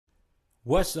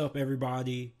What's up,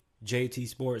 everybody? JT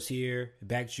Sports here,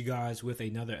 back to you guys with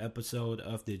another episode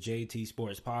of the JT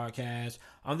Sports Podcast.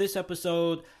 On this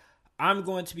episode, I'm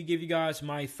going to be giving you guys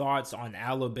my thoughts on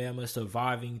Alabama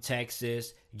surviving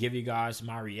Texas, give you guys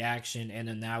my reaction and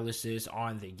analysis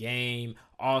on the game.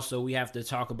 Also, we have to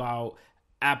talk about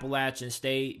Appalachian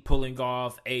State pulling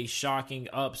off a shocking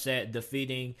upset,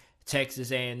 defeating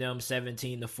Texas A&M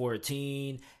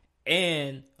 17-14.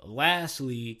 And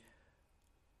lastly,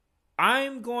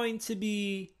 I'm going to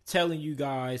be telling you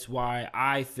guys why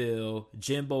I feel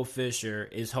Jimbo Fisher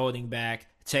is holding back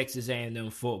Texas A&M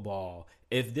football.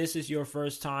 If this is your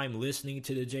first time listening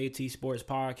to the JT Sports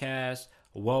Podcast,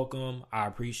 welcome. I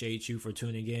appreciate you for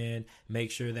tuning in. Make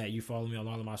sure that you follow me on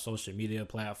all of my social media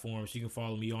platforms. You can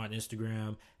follow me on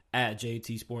Instagram at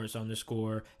JT Sports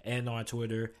 _ and on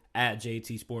Twitter at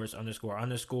JT Sports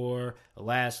 __.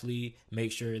 Lastly,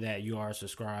 make sure that you are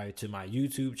subscribed to my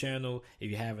YouTube channel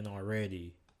if you haven't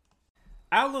already.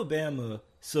 Alabama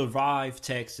survived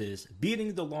Texas,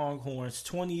 beating the Longhorns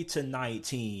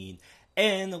 20-19.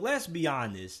 And let's be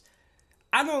honest,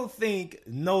 I don't think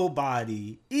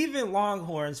nobody, even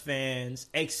Longhorns fans,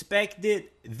 expected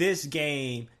this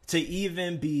game to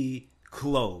even be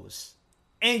close.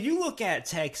 And you look at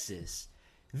Texas,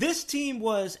 this team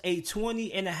was a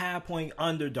 20.5-point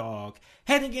underdog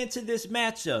heading into this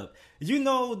matchup. You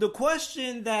know, the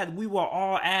question that we were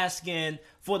all asking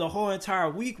for the whole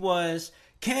entire week was,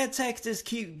 can Texas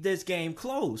keep this game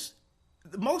close?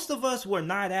 Most of us were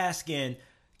not asking,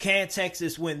 can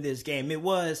Texas win this game? It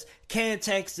was, can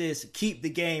Texas keep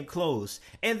the game close?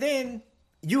 And then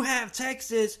you have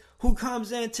Texas who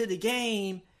comes into the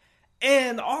game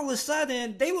and all of a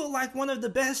sudden, they look like one of the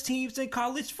best teams in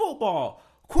college football.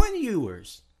 Quinn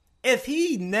Ewers, if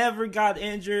he never got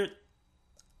injured,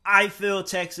 I feel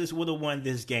Texas would have won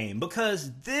this game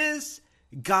because this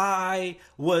guy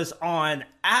was on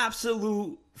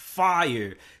absolute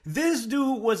fire. This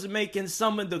dude was making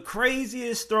some of the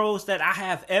craziest throws that I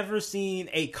have ever seen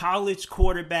a college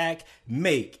quarterback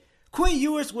make. Quinn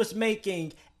Ewers was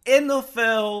making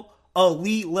NFL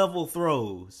elite level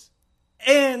throws.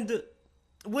 And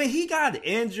when he got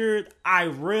injured, I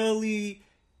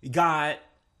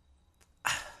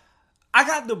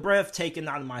got the breath taken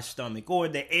out of my stomach or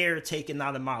the air taken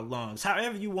out of my lungs,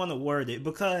 however you want to word it,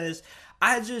 because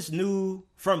I just knew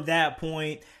from that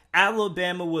point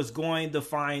Alabama was going to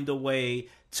find a way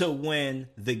to win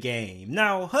the game.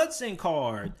 Now, Hudson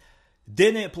Card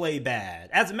didn't play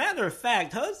bad. As a matter of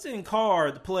fact, Hudson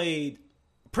Card played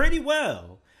pretty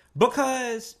well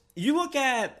because you look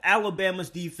at Alabama's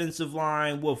defensive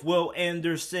line with Will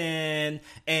Anderson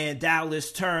and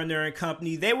Dallas Turner and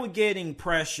company. They were getting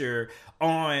pressure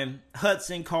on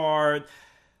Hudson Card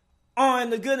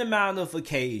on a good amount of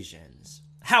occasions.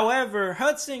 However,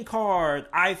 Hudson Card,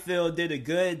 I feel, did a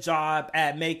good job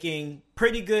at making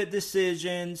pretty good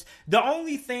decisions. The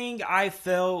only thing I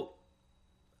felt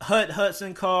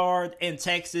Hudson Card in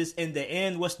Texas in the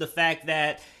end was the fact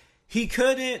that he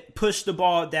couldn't push the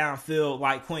ball downfield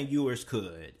like Quinn Ewers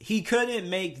could. He couldn't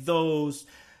make those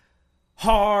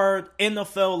hard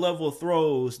NFL level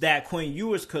throws that Quinn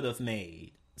Ewers could have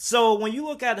made. So when you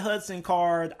look at Hudson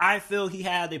Card, I feel he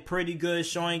had a pretty good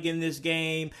showing in this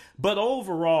game. But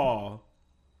overall,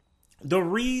 the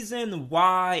reason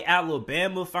why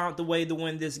Alabama found the way to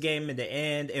win this game in the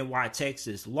end and why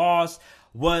Texas lost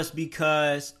was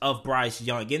because of Bryce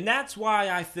Young. And that's why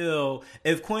I feel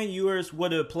if Quinn Ewers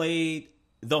would have played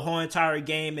the whole entire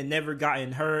game and never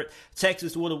gotten hurt,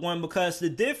 Texas would have won, because the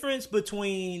difference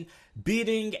between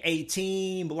beating a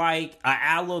team like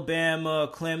Alabama,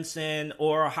 Clemson,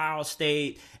 or Ohio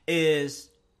State is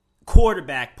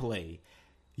quarterback play.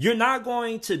 You're not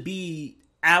going to beat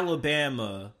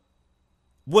Alabama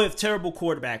with terrible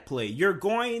quarterback play. You're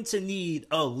going to need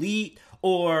elite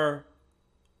or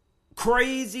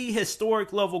crazy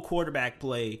historic level quarterback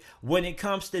play when it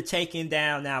comes to taking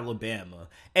down Alabama.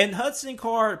 And Hudson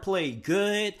Card played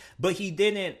good, but he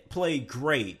didn't play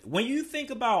great. When you think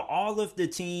about all of the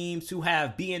teams who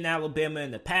have beaten Alabama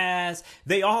in the past,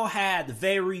 they all had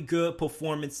very good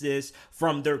performances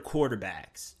from their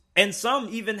quarterbacks. And some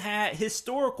even had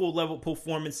historical level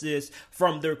performances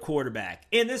from their quarterback.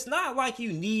 And it's not like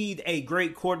you need a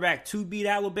great quarterback to beat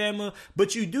Alabama,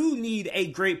 but you do need a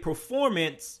great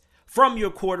performance from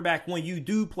your quarterback when you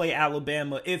do play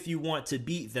Alabama if you want to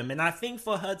beat them. And I think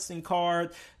for Hudson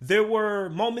Card, there were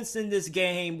moments in this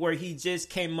game where he just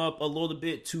came up a little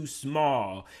bit too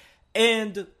small.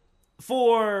 And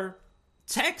for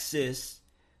Texas,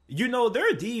 you know,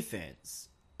 their defense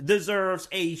deserves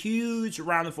a huge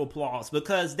round of applause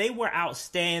because they were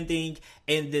outstanding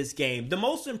in this game. The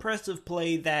most impressive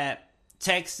play that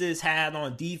Texas had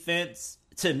on defense,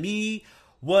 to me,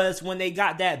 was when they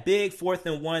got that big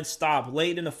 4th-and-1 stop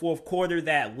late in the fourth quarter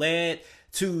that led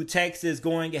to Texas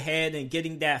going ahead and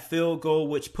getting that field goal,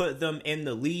 which put them in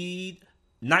the lead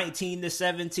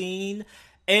 19-17.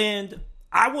 And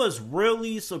I was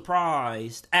really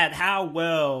surprised at how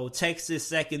well Texas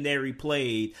secondary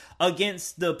played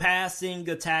against the passing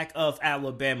attack of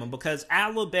Alabama, because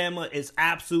Alabama is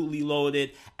absolutely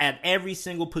loaded at every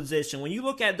single position. When you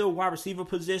look at their wide receiver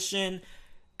position,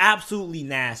 absolutely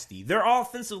nasty. Their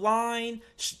offensive line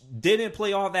didn't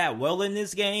play all that well in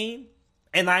this game.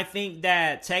 And I think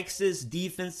that Texas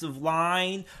defensive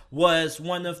line was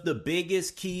one of the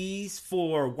biggest keys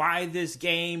for why this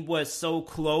game was so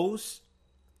close.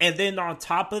 And then on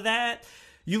top of that,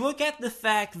 you look at the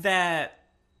fact that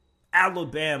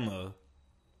Alabama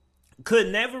could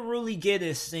never really get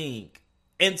in sync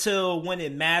until when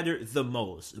it mattered the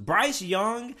most. Bryce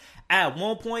Young at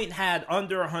one point had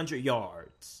under 100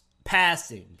 yards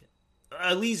passing,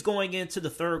 at least going into the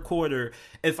third quarter,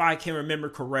 if I can remember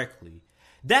correctly.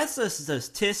 That's a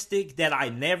statistic that I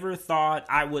never thought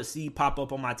I would see pop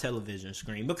up on my television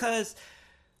screen, because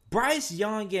Bryce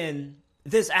Young and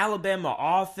this Alabama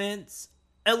offense,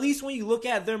 at least when you look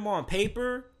at them on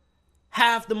paper,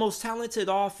 have the most talented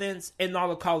offense in all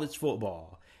of college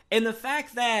football. And the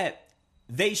fact that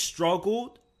they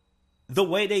struggled the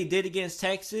way they did against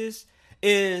Texas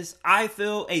is, I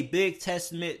feel, a big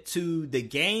testament to the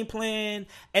game plan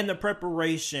and the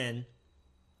preparation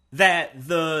that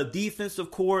the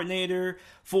defensive coordinator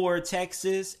for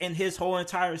Texas and his whole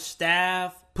entire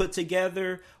staff put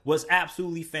together was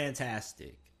absolutely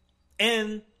fantastic.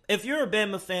 And if you're a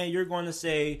Bama fan, you're going to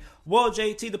say, well,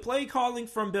 JT, the play calling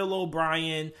from Bill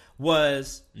O'Brien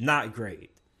was not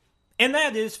great. And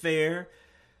that is fair.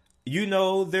 You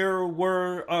know, there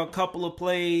were a couple of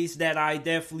plays that I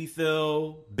definitely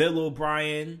feel Bill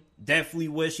O'Brien definitely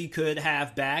wish he could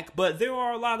have back. But there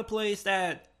are a lot of plays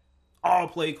that all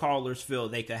play callers feel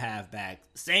they could have back.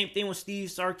 Same thing with Steve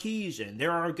Sarkisian.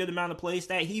 There are a good amount of plays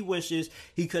that he wishes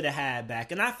he could have had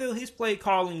back. And I feel his play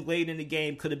calling late in the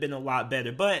game could have been a lot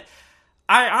better. But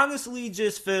I honestly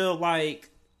just feel like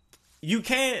you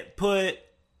can't put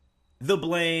the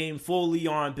blame fully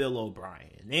on Bill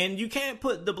O'Brien. And you can't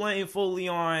put the blame fully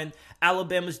on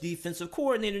Alabama's defensive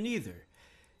coordinator neither.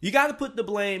 You got to put the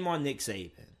blame on Nick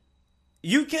Saban.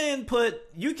 You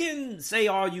can say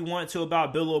all you want to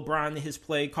about Bill O'Brien and his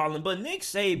play calling, but Nick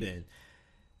Saban,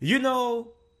 you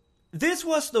know, this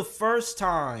was the first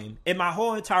time in my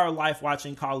whole entire life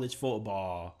watching college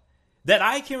football that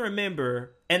I can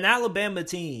remember an Alabama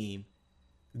team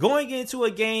going into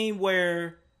a game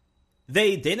where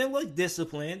they didn't look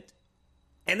disciplined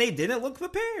and they didn't look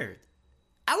prepared.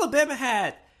 Alabama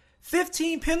had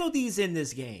 15 penalties in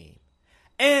this game.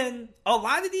 And a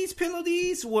lot of these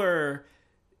penalties were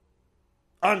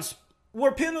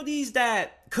penalties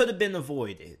that could have been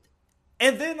avoided.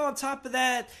 And then on top of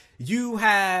that, you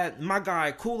had my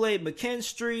guy Kool-Aid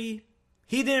McKinstry.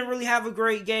 He didn't really have a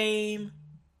great game.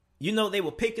 You know, they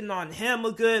were picking on him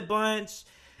a good bunch.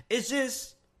 It's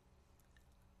just,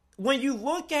 when you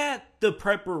look at the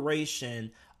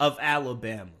preparation of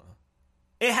Alabama,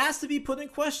 it has to be put in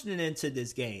question into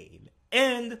this game.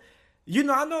 And you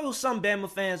know, I know some Bama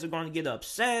fans are going to get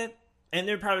upset, and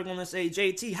they're probably going to say,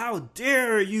 JT, how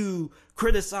dare you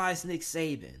criticize Nick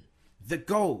Saban, the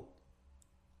GOAT?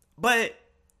 But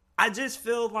I just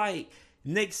feel like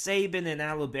Nick Saban and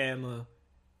Alabama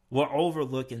were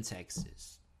overlooking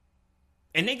Texas.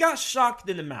 And they got shocked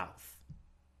in the mouth.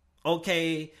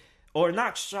 Okay? Or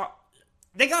not shocked.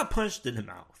 They got punched in the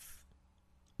mouth.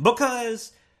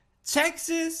 Because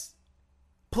Texas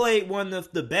played one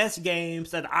of the best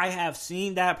games that I have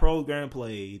seen that program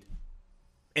played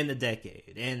in a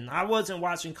decade. And I wasn't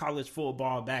watching college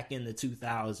football back in the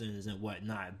 2000s and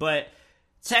whatnot, but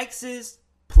Texas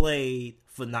played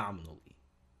phenomenally.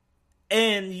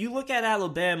 And you look at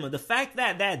Alabama, the fact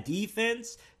that that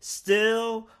defense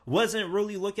still wasn't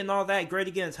really looking all that great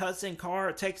against Hudson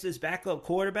Card, Texas backup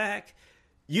quarterback,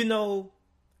 you know,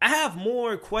 I have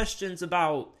more questions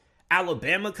about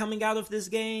Alabama coming out of this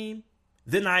game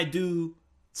than I do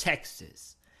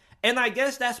Texas. And I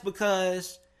guess that's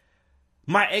because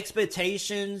my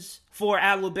expectations for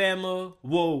Alabama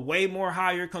were way more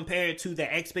higher compared to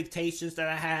the expectations that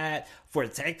I had for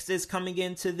Texas coming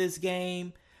into this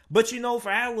game. But you know,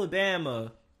 for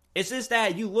Alabama, it's just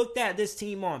that you looked at this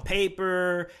team on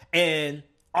paper and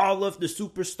all of the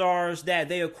superstars that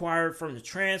they acquired from the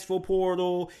transfer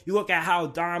portal. You look at how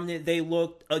dominant they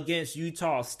looked against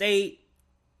Utah State.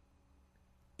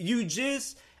 You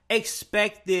just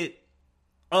expected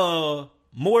a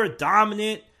more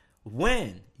dominant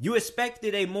win. You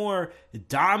expected a more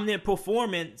dominant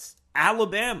performance out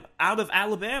of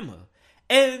Alabama.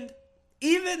 And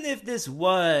even if this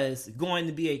was going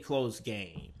to be a close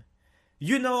game,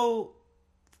 you know,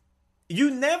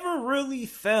 you never really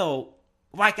felt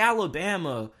like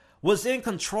Alabama was in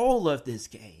control of this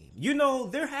game. You know,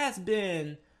 there has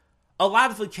been a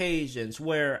lot of occasions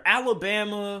where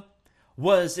Alabama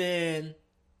was in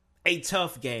a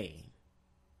tough game,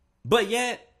 but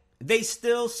yet they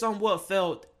still somewhat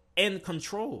felt in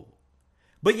control.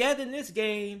 But yet in this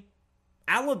game,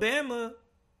 Alabama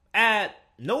at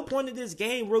no point in this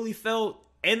game really felt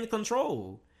in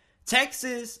control.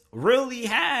 Texas really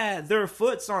had their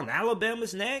foots on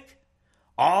Alabama's neck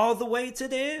all the way to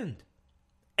the end.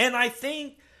 And I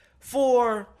think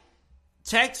for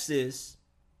Texas,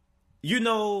 you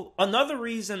know, another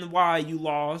reason why you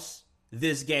lost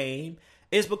this game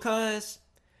is because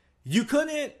you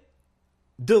couldn't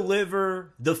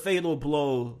deliver the fatal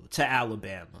blow to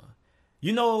Alabama.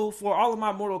 You know, for all of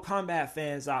my Mortal Kombat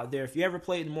fans out there, if you ever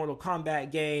played the Mortal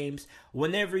Kombat games,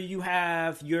 whenever you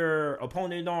have your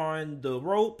opponent on the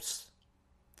ropes,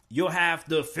 you'll have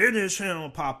the finish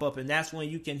him pop up, and that's when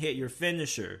you can hit your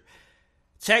finisher.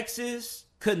 Texas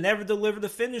could never deliver the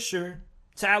finisher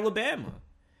to Alabama.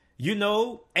 You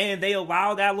know, and they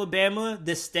allowed Alabama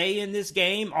to stay in this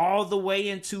game all the way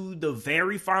into the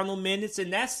very final minutes.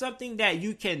 And that's something that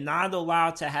you cannot allow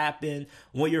to happen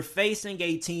when you're facing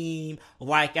a team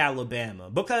like Alabama.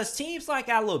 Because teams like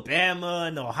Alabama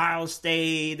and Ohio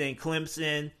State and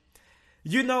Clemson,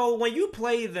 you know, when you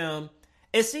play them,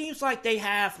 it seems like they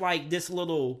have like this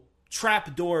little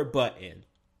trapdoor button.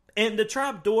 And the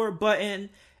trapdoor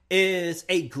button is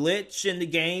a glitch in the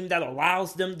game that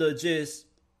allows them to just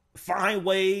find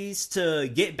ways to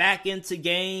get back into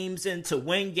games and to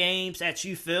win games that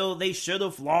you feel they should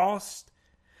have lost.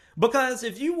 Because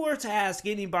if you were to ask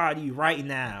anybody right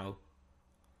now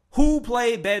who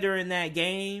played better in that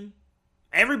game,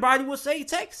 everybody would say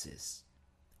Texas.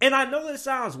 And I know it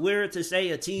sounds weird to say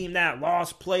a team that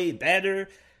lost played better,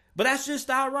 but that's just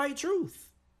outright truth.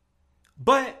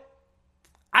 But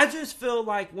I just feel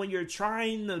like when you're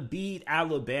trying to beat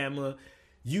Alabama,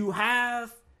 you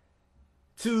have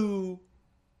to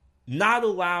not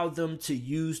allow them to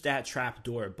use that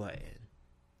trapdoor button.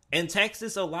 And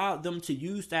Texas allowed them to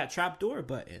use that trapdoor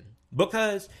button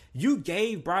because you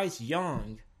gave Bryce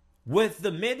Young, with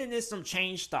the minute and some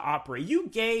change to operate, you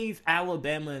gave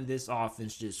Alabama in this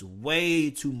offense just way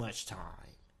too much time.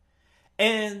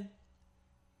 And,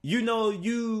 you know,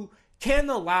 you can't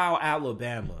allow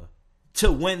Alabama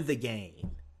to win the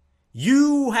game.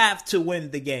 You have to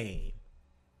win the game.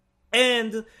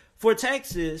 And for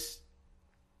Texas,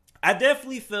 I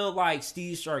definitely feel like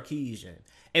Steve Sarkisian,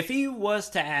 if he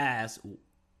was to ask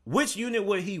which unit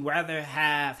would he rather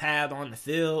have had on the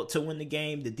field to win the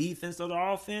game, the defense or the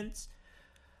offense,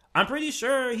 I'm pretty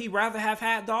sure he'd rather have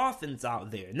had the offense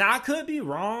out there. Now, I could be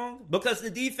wrong because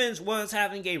the defense was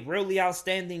having a really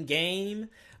outstanding game,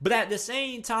 but at the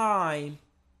same time,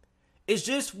 it's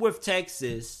just with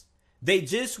Texas, they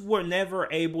just were never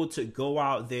able to go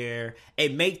out there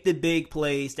and make the big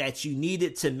plays that you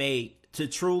needed to make to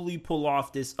truly pull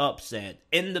off this upset.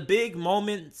 In the big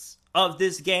moments of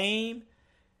this game,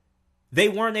 they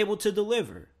weren't able to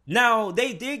deliver. Now,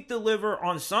 they did deliver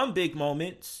on some big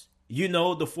moments. You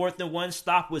know, the 4th and 1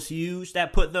 stop was huge.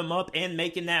 That put them up, and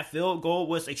making that field goal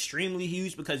was extremely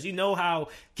huge because you know how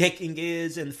kicking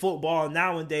is in football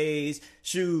nowadays.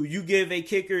 Shoot, you give a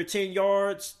kicker 10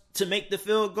 yards to make the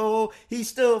field goal, he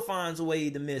still finds a way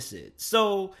to miss it.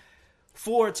 So,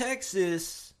 for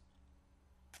Texas,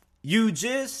 there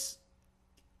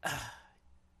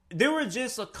were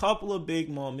just a couple of big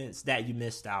moments that you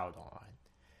missed out on.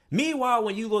 Meanwhile,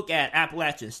 when you look at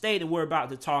Appalachian State, and we're about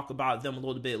to talk about them a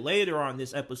little bit later on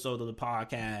this episode of the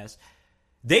podcast,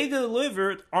 they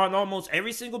delivered on almost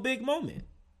every single big moment.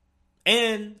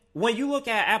 And when you look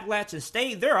at Appalachian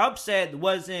State, their upset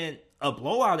wasn't a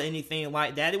blowout or anything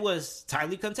like that. It was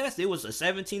tightly contested. It was a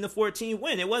 17-14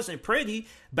 win. It wasn't pretty,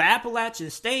 but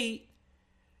Appalachian State,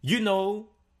 you know,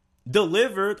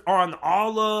 delivered on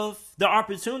all of the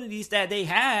opportunities that they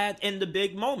had in the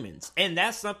big moments. And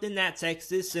that's something that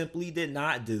Texas simply did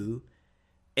not do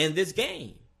in this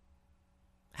game.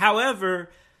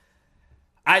 However,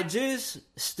 I just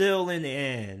still in the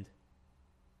end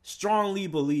strongly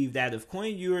believe that if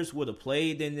Quinn Ewers would have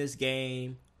played in this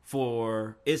game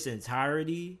for its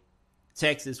entirety,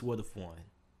 Texas would have won.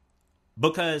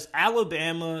 Because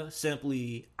Alabama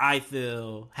simply, I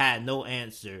feel, had no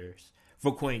answers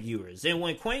for Quinn Ewers. And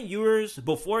when Quinn Ewers,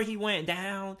 before he went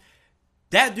down,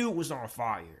 that dude was on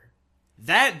fire.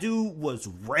 That dude was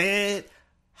red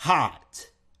hot.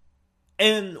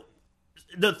 And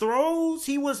the throws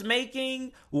he was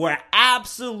making were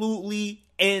absolutely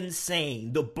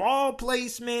insane. The ball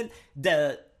placement,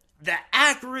 the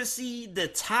accuracy, the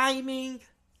timing.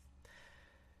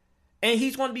 And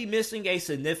he's going to be missing a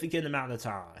significant amount of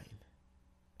time.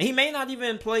 He may not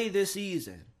even play this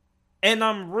season. And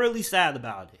I'm really sad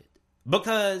about it.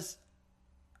 Because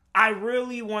I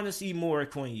really want to see more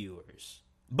Quinn Ewers.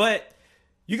 But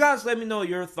you guys let me know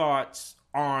your thoughts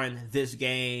on this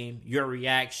game, your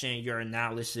reaction, your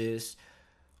analysis.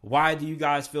 Why do you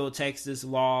guys feel Texas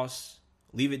lost?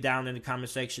 Leave it down in the comment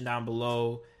section down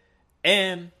below.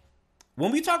 And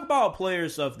when we talk about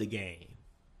players of the game,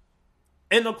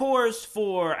 and of course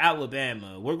for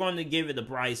Alabama, we're going to give it to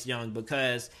Bryce Young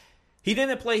because he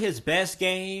didn't play his best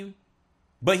game,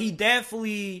 but he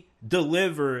definitely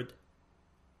delivered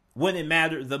when it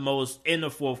mattered the most in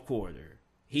the fourth quarter.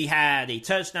 He had a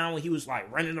touchdown when he was like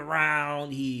running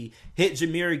around. He hit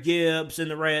Jahmyr Gibbs in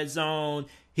the red zone.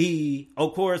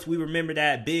 Of course, we remember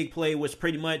that big play which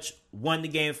pretty much won the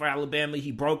game for Alabama.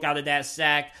 He broke out of that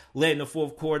sack late in the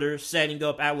fourth quarter, setting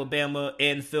up Alabama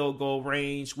in field goal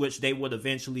range, which they would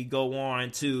eventually go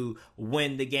on to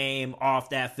win the game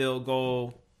off that field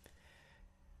goal.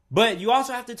 But you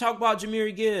also have to talk about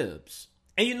Jahmyr Gibbs.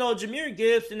 And Jahmyr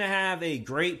Gibbs didn't have a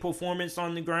great performance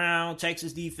on the ground.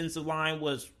 Texas defensive line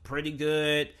was pretty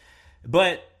good.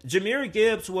 But Jahmyr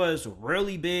Gibbs was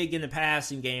really big in the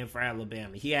passing game for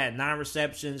Alabama. He had 9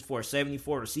 receptions for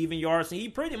 74 receiving yards. And he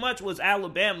pretty much was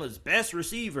Alabama's best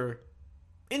receiver.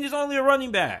 And he's only a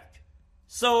running back.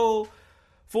 So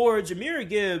for Jahmyr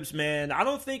Gibbs, man, I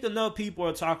don't think enough people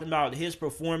are talking about his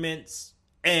performance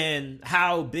and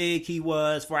how big he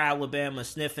was for Alabama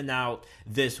sniffing out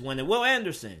this win. And Will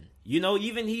Anderson,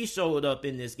 even he showed up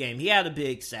in this game. He had a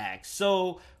big sack.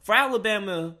 So for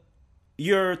Alabama,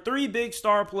 your 3 big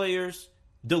star players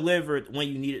delivered when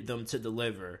you needed them to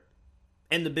deliver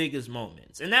in the biggest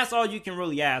moments. And that's all you can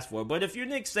really ask for. But if you're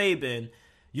Nick Saban,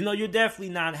 you're definitely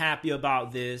not happy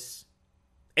about this.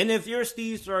 And if you're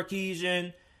Steve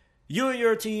Sarkisian, you and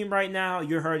your team right now,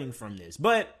 you're hurting from this.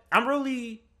 But I'm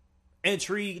really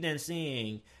intrigued in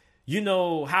seeing,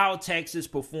 how Texas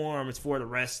performs for the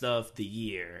rest of the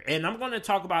year. And I'm going to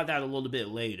talk about that a little bit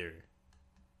later.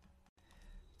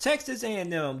 Texas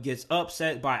A&M gets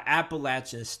upset by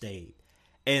Appalachian State.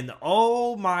 And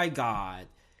oh my God,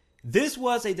 this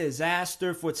was a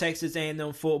disaster for Texas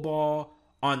A&M football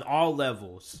on all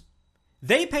levels.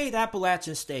 They paid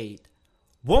Appalachian State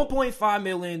 $1.5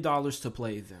 million to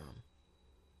play them.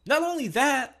 Not only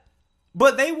that,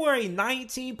 but they were a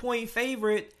 19-point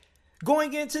favorite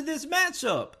going into this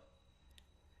matchup.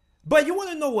 But you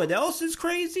want to know what else is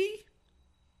crazy?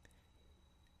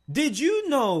 Did you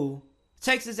know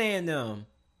Texas A&M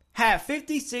had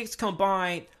 56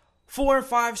 combined 4- and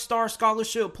 5-star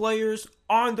scholarship players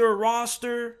on their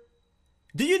roster?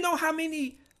 Do you know how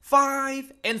many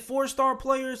 5- and 4-star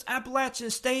players Appalachian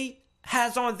State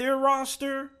has on their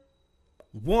roster?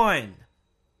 1.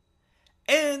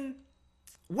 And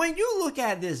when you look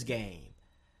at this game,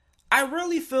 I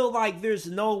really feel like there's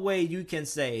no way you can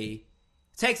say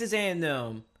Texas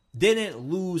A&M didn't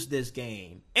lose this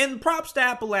game. And props to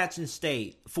Appalachian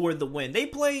State for the win. They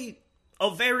played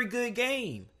a very good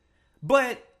game.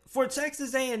 But for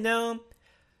Texas A&M,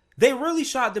 they really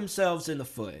shot themselves in the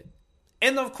foot.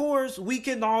 And of course, we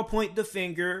can all point the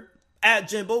finger at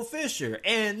Jimbo Fisher.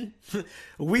 And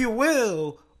we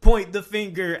will point the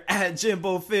finger at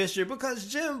Jimbo Fisher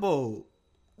because Jimbo,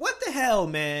 what the hell,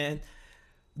 man?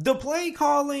 The play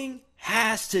calling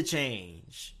has to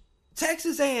change.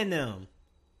 Texas A&M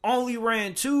only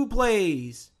ran 2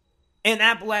 plays in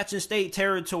Appalachian State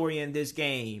territory in this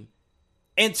game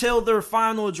until their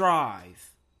final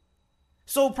drive.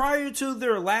 So prior to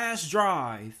their last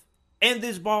drive in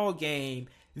this ball game,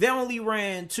 they only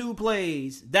ran 2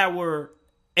 plays that were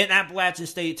in Appalachian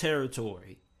State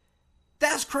territory.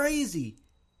 That's crazy.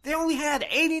 They only had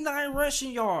 89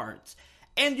 rushing yards.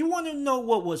 And you want to know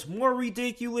what was more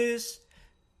ridiculous?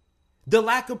 The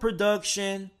lack of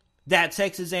production that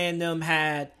Texas A&M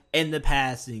had in the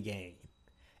passing game.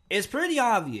 It's pretty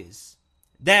obvious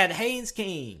that Haynes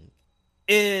King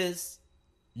is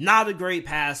not a great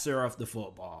passer of the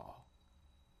football.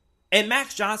 And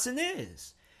Max Johnson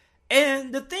is.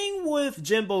 And the thing with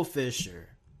Jimbo Fisher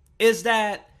is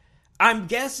that I'm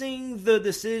guessing the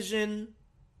decision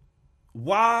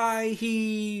why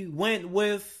he went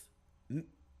with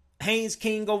Haynes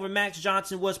King over Max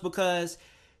Johnson was because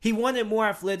he wanted more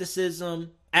athleticism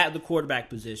at the quarterback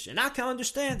position. I can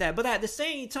understand that. But at the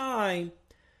same time,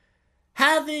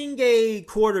 having a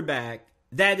quarterback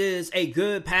that is a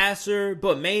good passer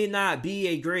but may not be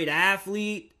a great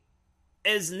athlete,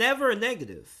 is never a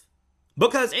negative.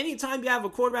 Because anytime you have a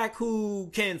quarterback who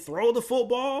can throw the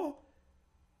football,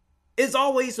 it's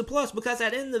always a plus. Because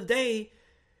at the end of the day,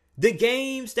 the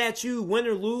games that you win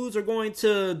or lose are going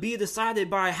to be decided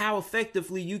by how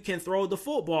effectively you can throw the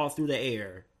football through the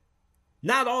air.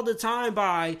 Not all the time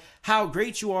by how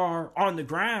great you are on the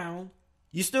ground.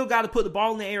 You still got to put the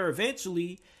ball in the air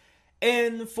eventually.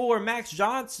 And for Max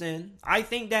Johnson, I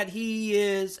think that he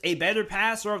is a better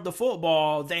passer of the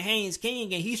football than Haynes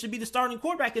King, and he should be the starting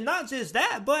quarterback. And not just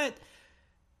that, but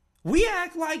we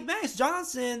act like Max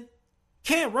Johnson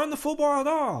can't run the football at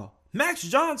all. Max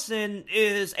Johnson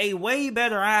is a way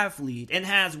better athlete and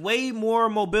has way more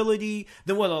mobility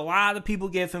than what a lot of people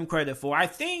give him credit for. I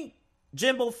think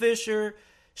Jimbo Fisher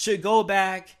should go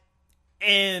back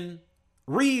and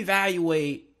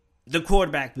reevaluate the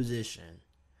quarterback position.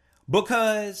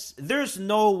 Because there's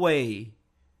no way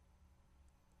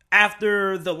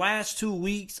after the last 2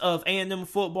 weeks of A&M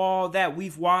football that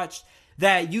we've watched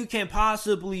that you can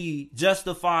possibly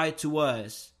justify to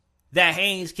us that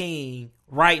Haynes King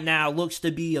right now looks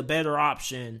to be a better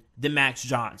option than Max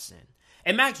Johnson.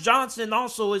 And Max Johnson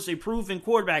also is a proven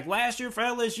quarterback. Last year for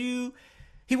LSU,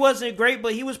 he wasn't great,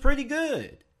 but he was pretty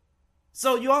good.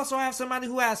 So you also have somebody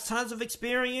who has tons of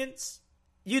experience.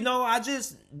 I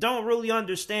just don't really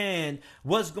understand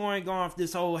what's going on with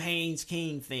this whole Haynes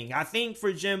King thing. I think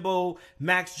for Jimbo,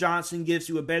 Max Johnson gives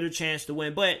you a better chance to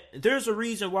win. But there's a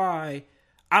reason why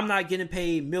I'm not getting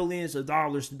paid millions of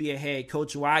dollars to be a head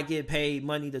coach, why I get paid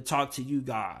money to talk to you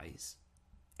guys.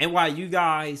 And why you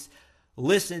guys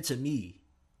listen to me.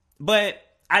 But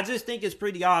I just think it's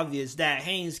pretty obvious that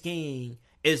Haynes King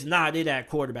is not it at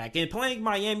quarterback. And playing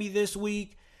Miami this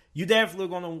week, you definitely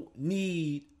going to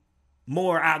need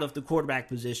more out of the quarterback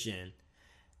position.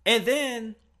 And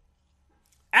then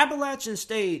Appalachian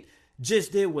State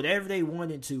just did whatever they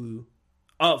wanted to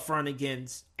up front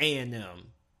against A&M.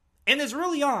 And it's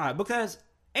really odd because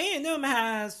A&M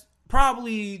has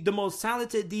probably the most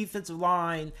talented defensive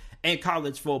line in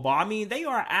college football. I mean, they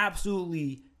are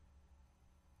absolutely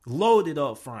loaded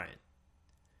up front.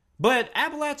 But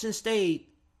Appalachian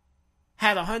State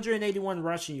had 181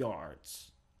 rushing yards.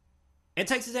 And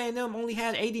Texas A&M only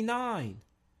had 89.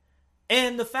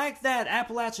 And the fact that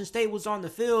Appalachian State was on the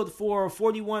field for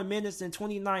 41 minutes and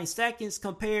 29 seconds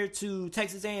compared to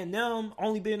Texas A&M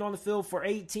only being on the field for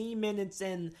 18 minutes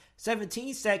and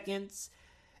 17 seconds,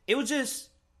 it was just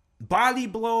body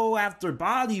blow after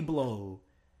body blow.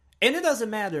 And it doesn't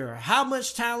matter how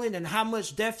much talent and how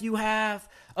much depth you have.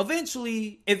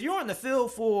 Eventually, if you're on the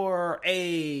field for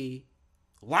a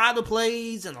lot of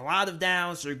plays and a lot of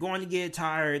downs, you're going to get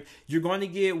tired. You're going to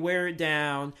get wear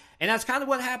down. And that's kind of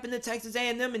what happened to Texas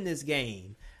A&M in this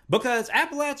game. Because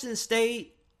Appalachian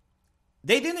State,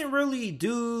 they didn't really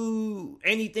do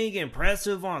anything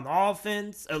impressive on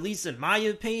offense, at least in my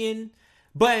opinion.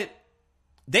 But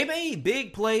they made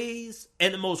big plays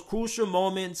in the most crucial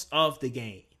moments of the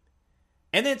game.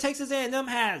 And then Texas A&M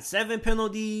had 7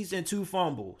 penalties and 2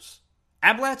 fumbles.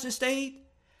 Appalachian State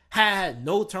had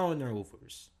no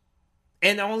turnovers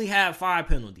and only had 5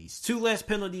 penalties, 2 less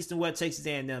penalties than what Texas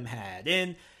A&M had.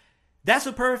 And that's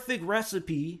a perfect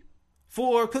recipe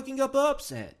for cooking up an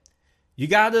upset. You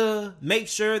got to make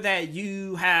sure that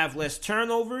you have less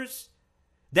turnovers,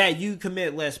 that you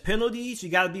commit less penalties. You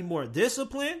got to be more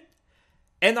disciplined.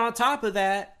 And on top of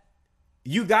that,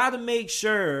 you got to make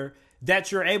sure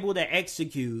that you're able to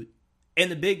execute in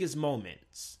the biggest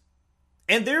moments.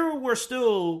 And there were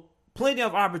still plenty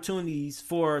of opportunities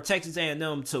for Texas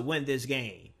A&M to win this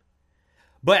game.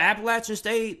 But Appalachian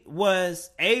State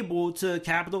was able to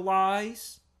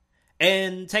capitalize,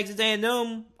 and Texas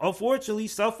A&M unfortunately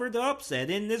suffered the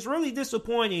upset. And it's really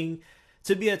disappointing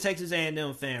to be a Texas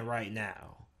A&M fan right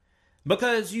now,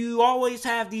 because you always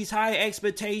have these high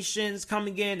expectations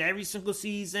coming in every single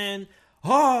season.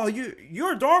 Oh,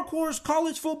 you're a dark horse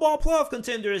college football playoff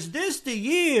contender. Is this the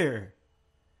year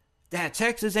that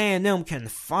Texas A&M can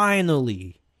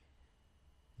finally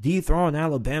dethrone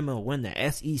Alabama and win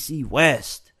the SEC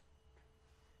West?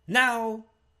 Now,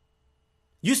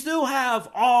 you still have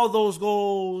all those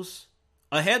goals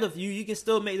ahead of you. You can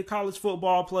still make the college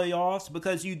football playoffs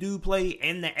because you do play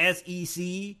in the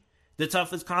SEC, the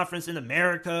toughest conference in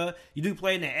America. You do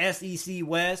play in the SEC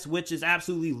West, which is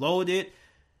absolutely loaded.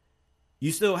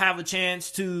 You still have a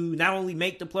chance to not only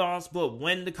make the playoffs, but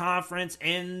win the conference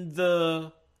and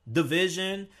the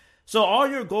division. So all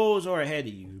your goals are ahead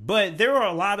of you. But there are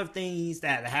a lot of things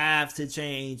that have to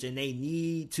change, and they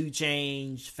need to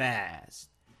change fast.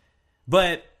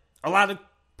 But a lot of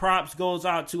props goes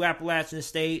out to Appalachian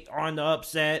State on the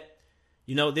upset.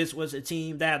 You know, this was a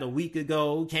team that a week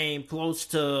ago came close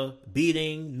to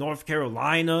beating North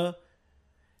Carolina.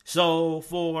 So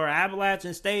for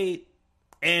Appalachian State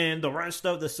and the rest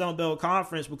of the Sun Belt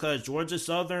Conference, because Georgia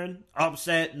Southern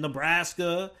upset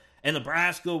Nebraska, and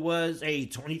Nebraska was a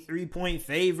 23-point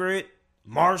favorite.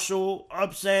 Marshall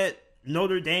upset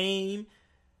Notre Dame,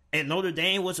 and Notre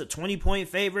Dame was a 20-point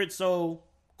favorite. So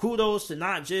kudos to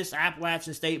not just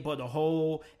Appalachian State, but the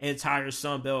whole entire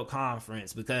Sun Belt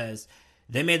Conference, because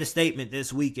they made a statement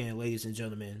this weekend, ladies and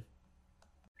gentlemen.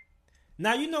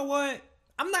 Now, you know what?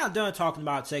 I'm not done talking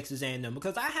about Texas A&M,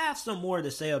 because I have some more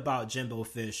to say about Jimbo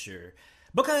Fisher,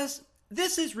 because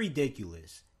this is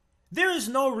ridiculous. There is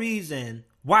no reason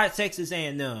why Texas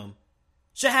A&M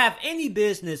should have any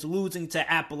business losing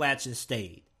to Appalachian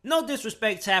State. No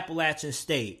disrespect to Appalachian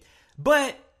State,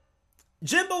 but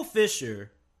Jimbo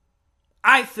Fisher,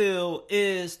 I feel,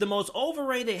 is the most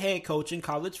overrated head coach in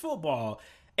college football.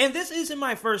 And this isn't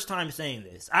my first time saying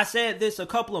this. I said this a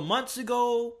couple of months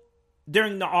ago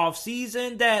during the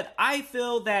offseason, that I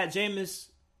feel that Jameis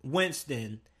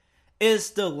Winston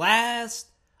is the last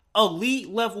elite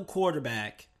level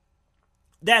quarterback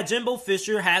that Jimbo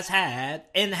Fisher has had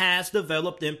and has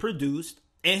developed and produced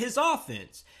in his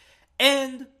offense.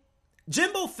 And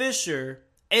Jimbo Fisher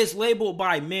is labeled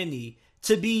by many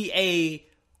to be a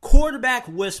quarterback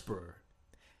whisperer.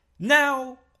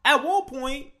 Now, at one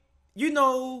point, you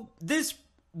know, this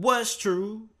was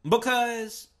true,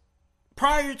 because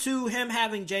prior to him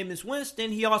having Jameis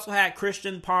Winston, he also had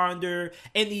Christian Ponder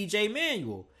and E.J.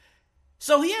 Manuel.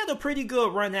 So he had a pretty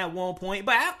good run at one point.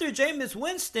 But after Jameis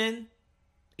Winston,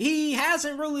 he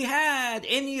hasn't really had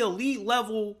any elite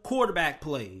level quarterback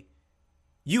play.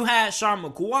 You had Sean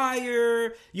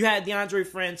McGuire, you had DeAndre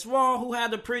Francois, who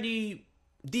had a pretty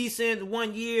decent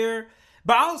 1 year.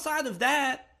 But outside of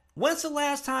that, when's the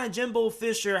last time Jimbo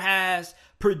Fisher has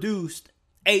produced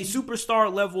a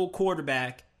superstar level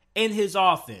quarterback in his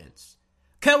offense?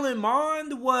 Kellen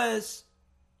Mond was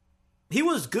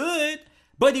good,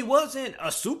 but he wasn't a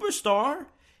superstar.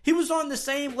 He was on the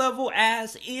same level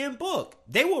as Ian Book.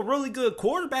 They were really good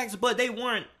quarterbacks, but they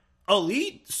weren't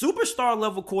elite superstar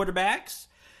level quarterbacks.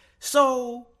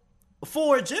 So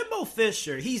for Jimbo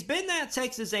Fisher, he's been at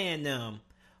Texas A&M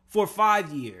for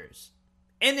 5 years.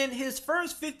 And in his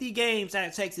first 50 games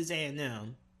at Texas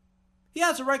A&M, he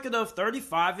has a record of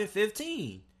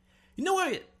 35-15. You know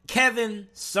what Kevin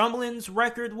Sumlin's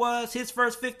record was, his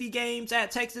first 50 games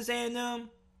at Texas A&M?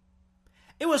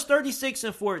 It was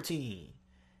 36-14.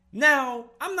 Now,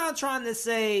 I'm not trying to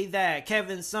say that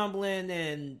Kevin Sumlin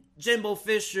and Jimbo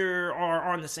Fisher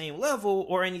are on the same level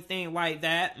or anything like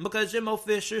that, because Jimbo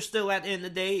Fisher still at the end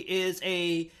of the day is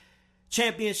a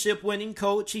championship winning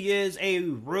coach. He is a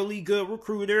really good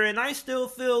recruiter, and I still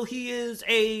feel he is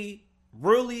a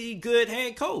really good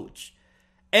head coach.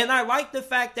 And I like the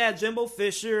fact that Jimbo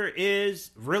Fisher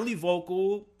is really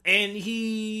vocal and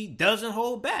he doesn't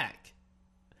hold back.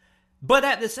 But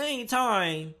at the same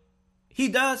time, he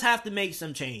does have to make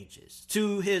some changes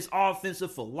to his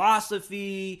offensive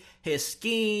philosophy, his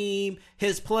scheme,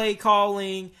 his play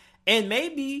calling, and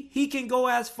maybe he can go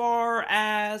as far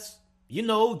as, you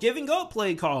know, giving up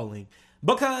play calling.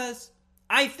 Because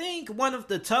I think one of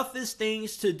the toughest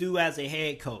things to do as a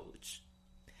head coach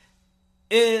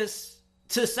is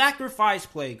to sacrifice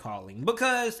play calling,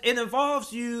 because it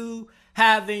involves you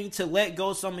having to let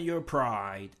go some of your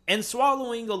pride and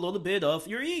swallowing a little bit of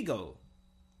your ego.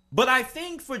 But I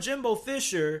think for Jimbo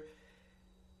Fisher,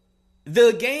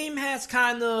 the game has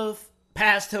kind of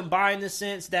passed him by in the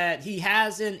sense that he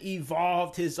hasn't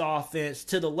evolved his offense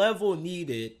to the level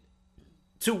needed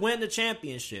to win the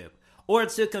championship or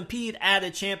to compete at a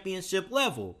championship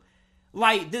level.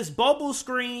 Like, this bubble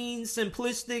screen,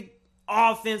 simplistic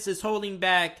offense is holding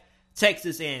back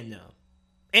Texas A&M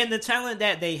and the talent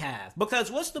that they have. Because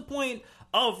what's the point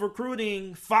of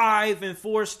recruiting 5- and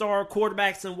 4-star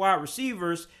quarterbacks and wide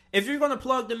receivers if you're going to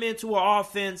plug them into an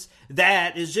offense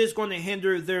that is just going to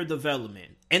hinder their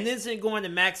development and isn't going to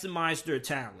maximize their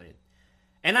talent?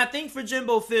 And I think for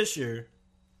Jimbo Fisher,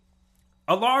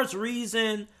 a large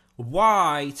reason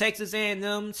why Texas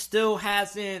A&M still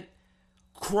hasn't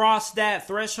crossed that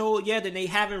threshold yet and they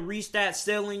haven't reached that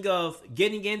ceiling of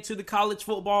getting into the college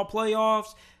football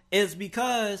playoffs is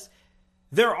because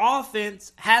their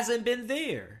offense hasn't been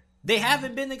there. They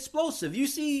haven't been explosive. You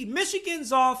see,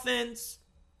 Michigan's offense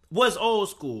was old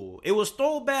school. It was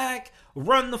throwback,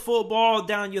 run the football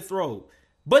down your throat.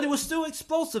 But it was still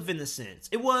explosive in a sense.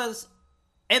 It was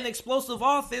an explosive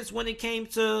offense when it came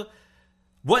to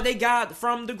what they got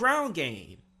from the ground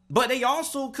game. But they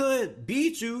also could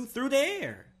beat you through the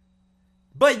air.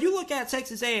 But you look at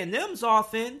Texas A&M's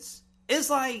offense, it's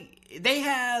like they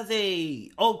have a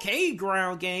okay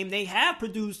ground game. They have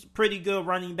produced pretty good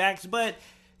running backs, but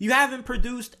you haven't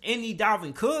produced any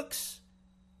Dalvin Cooks.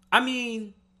 I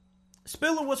mean,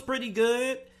 Spiller was pretty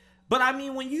good, but I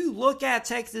mean, when you look at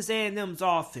Texas A&M's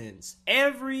offense,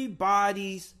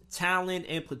 everybody's talent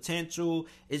and potential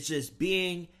is just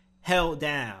being held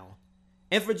down.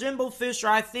 And for Jimbo Fisher,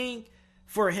 I think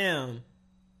for him,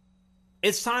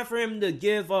 it's time for him to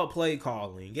give up play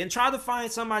calling and try to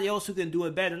find somebody else who can do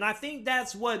it better. And I think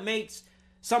that's what makes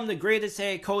some of the greatest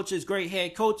head coaches great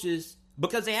head coaches,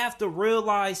 because they have to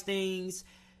realize things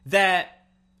that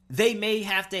they may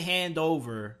have to hand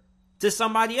over to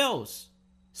somebody else.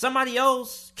 Somebody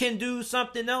else can do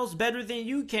something else better than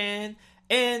you can,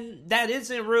 and that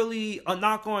isn't really a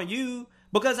knock on you,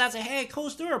 because as a head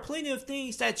coach, there are plenty of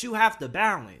things that you have to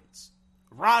balance.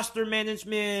 Roster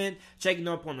management, checking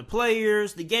up on the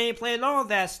players, the game plan, all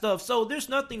that stuff. So there's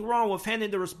nothing wrong with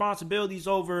handing the responsibilities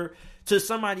over to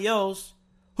somebody else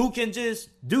who can just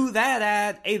do that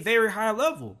at a very high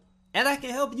level. And that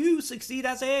can help you succeed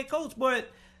as a head coach. But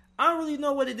I don't really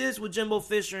know what it is with Jimbo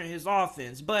Fisher and his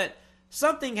offense. But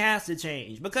something has to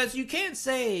change, because you can't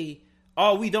say,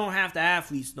 oh, we don't have the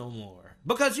athletes no more.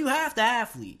 Because you have the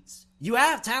athletes. You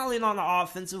have talent on the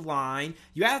offensive line.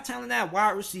 You have talent at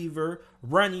wide receiver,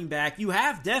 running back. You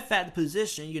have depth at the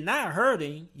position. You're not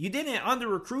hurting. You didn't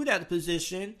under-recruit at the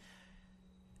position.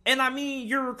 And I mean,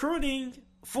 you're recruiting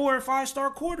 4 and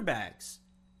 5-star quarterbacks.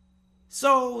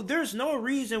 So there's no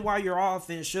reason why your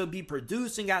offense should be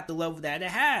producing at the level that it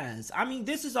has. I mean,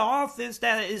 this is an offense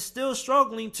that is still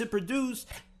struggling to produce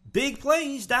big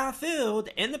plays downfield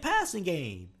in the passing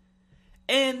game.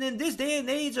 And in this day and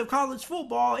age of college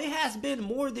football, it has been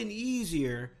more than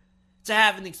easier to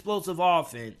have an explosive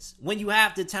offense when you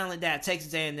have the talent that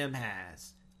Texas A&M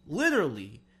has.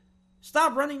 Literally.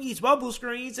 Stop running these bubble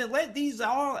screens and let these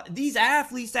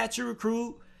athletes that you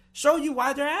recruit show you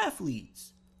why they're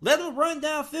athletes. Let them run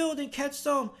downfield and catch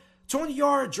some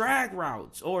 20-yard drag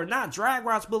routes. Or not drag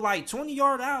routes, but like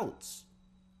 20-yard outs.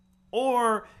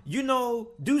 Or,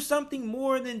 do something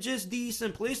more than just these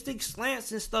simplistic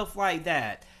slants and stuff like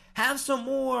that. Have some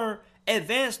more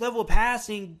advanced level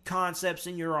passing concepts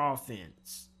in your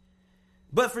offense.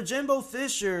 But for Jimbo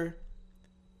Fisher,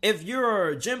 if you're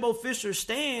a Jimbo Fisher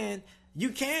stan, you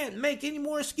can't make any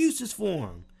more excuses for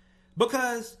him.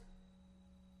 Because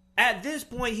at this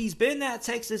point, he's been at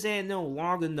Texas A&M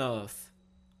long enough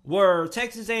where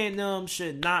Texas A&M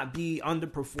should not be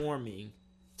underperforming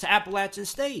to Appalachian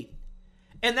State.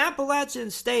 And Appalachian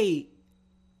State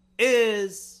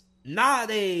is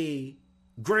not a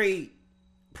great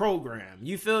program.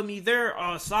 You feel me? They're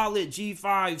a solid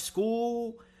G5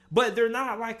 school, but they're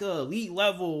not like a elite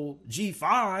level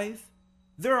G5.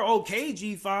 They're okay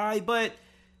G5, but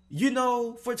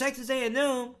for Texas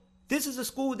A&M, this is a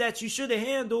school that you should have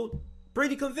handled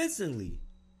pretty convincingly.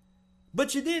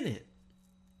 But you didn't.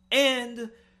 And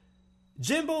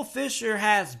Jimbo Fisher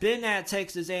has been at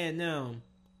Texas A&M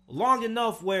long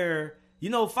enough where,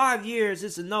 5 years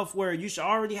is enough where you should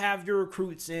already have your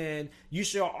recruits in. You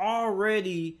should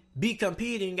already be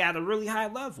competing at a really high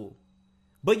level.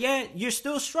 But yet, you're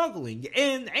still struggling.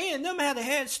 And A&M had a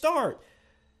head start.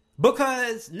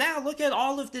 Because now look at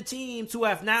all of the teams who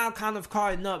have now kind of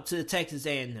caught up to Texas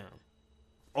A&M.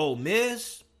 Ole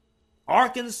Miss,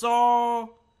 Arkansas.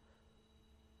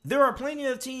 There are plenty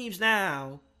of teams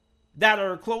now that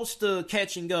are close to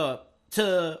catching up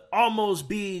to almost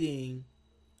being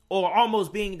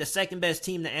the second best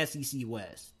team in the SEC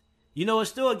West. It's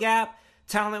still a gap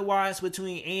talent-wise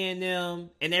between A&M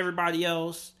and everybody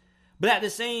else. But at the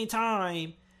same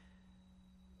time,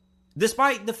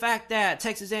 despite the fact that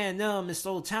Texas A&M is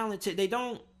so talented, they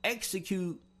don't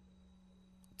execute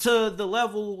to the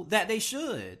level that they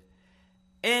should.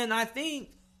 And I think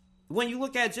when you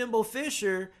look at Jimbo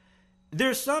Fisher,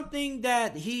 there's something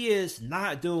that he is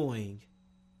not doing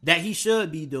that he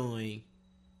should be doing,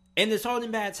 and it's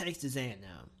holding back Texas A&M.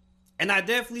 And I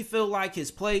definitely feel like his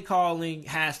play calling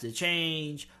has to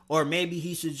change, or maybe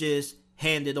he should just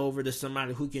hand it over to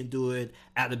somebody who can do it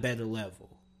at a better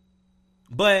level.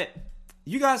 But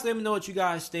you guys let me know what you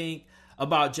guys think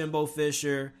about Jimbo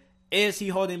Fisher. Is he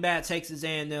holding back Texas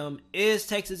A&M? Is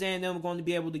Texas A&M going to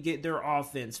be able to get their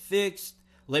offense fixed?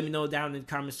 Let me know down in the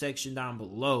comment section down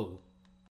below.